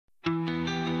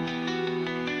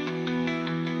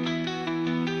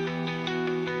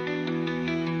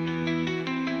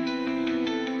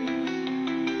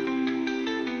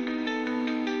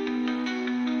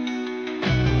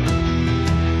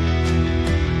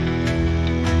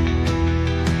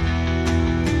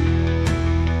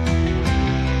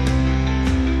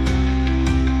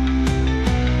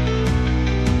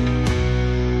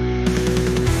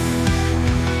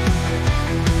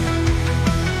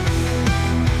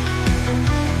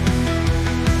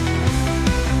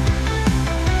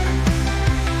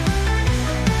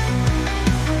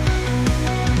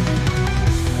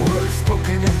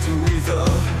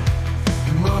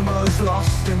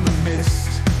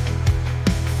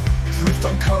moved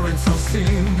on currents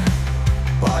unseen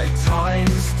by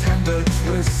time's tender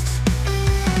twist.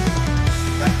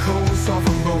 Echoes of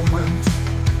a moment,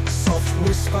 soft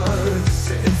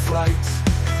whispers in flight,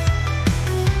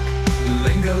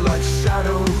 linger like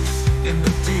shadows in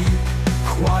the deep,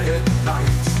 quiet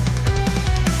night.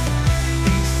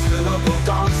 Each syllable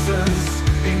dances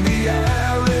in the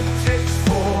air, it takes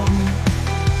form,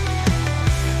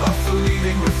 a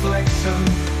fleeting reflection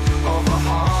of a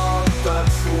heart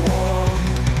that's warm.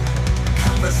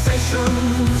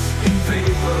 Conversations in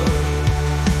vapor,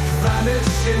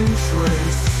 vanish in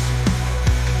trace,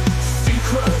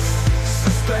 secrets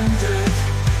suspended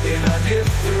in an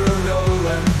ethereal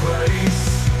embrace.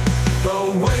 The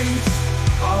weight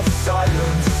of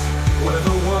silence, where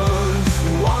the words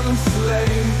once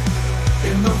lay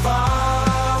in the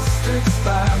vast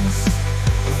expanse,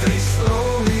 they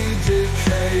slowly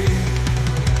decay.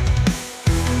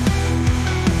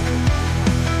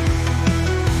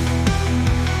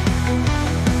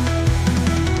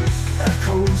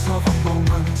 Echoes of a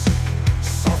moment,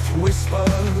 soft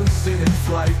whispers in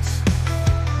flight,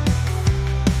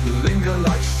 linger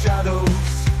like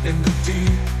shadows in the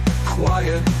deep,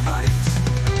 quiet night.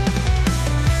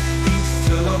 Each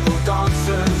syllable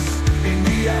dances in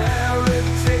the air, it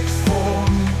takes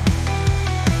form,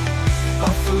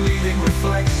 a fleeting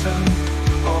reflection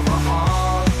of a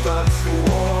heart that's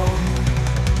warm.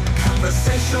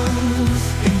 Conversations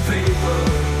in vapor,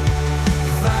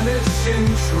 vanish in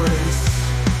trace,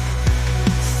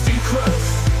 secrets